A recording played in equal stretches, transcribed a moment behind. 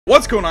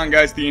What's going on,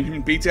 guys? The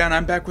Inhuman Beatdown.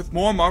 I'm back with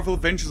more Marvel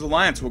Avengers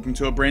Alliance. Welcome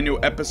to a brand new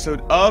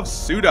episode of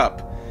Suit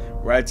Up,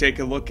 where I take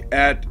a look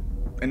at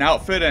an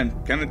outfit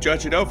and kind of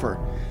judge it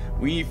over.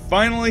 We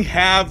finally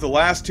have the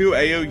last two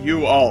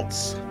AOU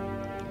alts.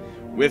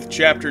 With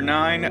Chapter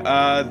 9,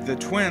 the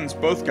twins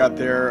both got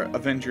their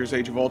Avengers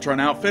Age of Ultron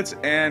outfits,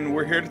 and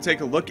we're here to take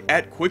a look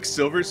at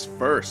Quicksilver's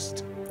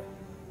first.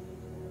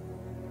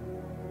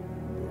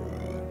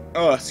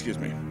 Oh, excuse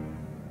me.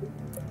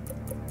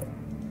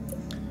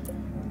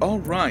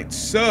 Alright,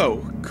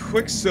 so,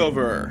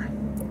 Quicksilver.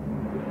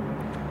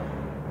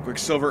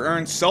 Quicksilver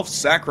earns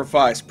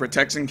self-sacrifice,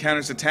 protects and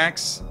counters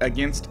attacks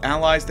against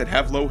allies that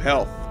have low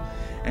health.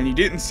 And you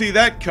didn't see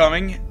that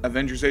coming.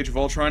 Avengers Age of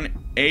Ultron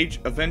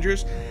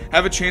Avengers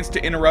have a chance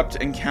to interrupt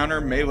and counter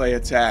melee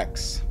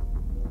attacks.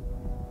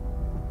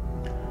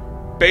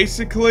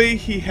 Basically,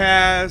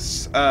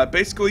 he's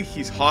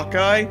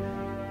Hawkeye,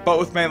 but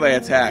with melee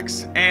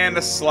attacks, and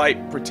a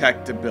slight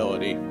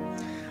protectability.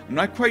 I'm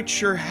not quite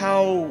sure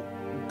how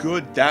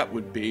good that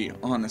would be,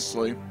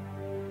 honestly.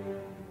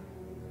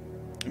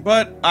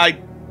 But I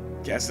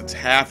guess it's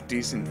half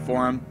decent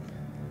for him.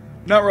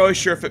 Not really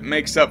sure if it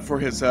makes up for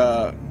his,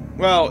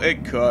 well,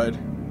 it could.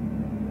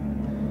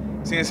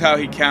 Seeing as how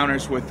he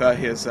counters with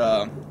his,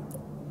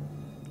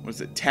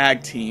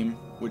 tag team,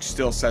 which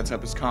still sets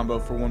up his combo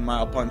for 1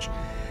 mile punch.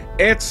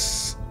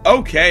 It's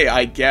okay,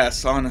 I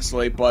guess,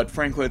 honestly, but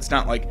frankly, it's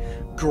not, like,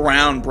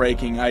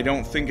 groundbreaking. I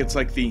don't think it's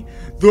like the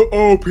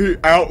OP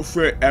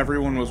outfit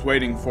everyone was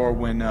waiting for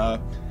when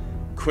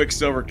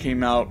Quicksilver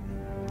came out.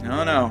 I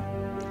don't know.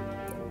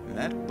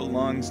 That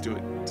belongs to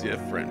a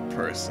different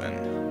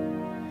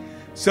person.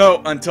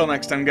 So, until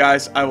next time,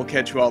 guys, I will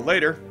catch you all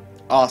later.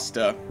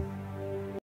 Asta.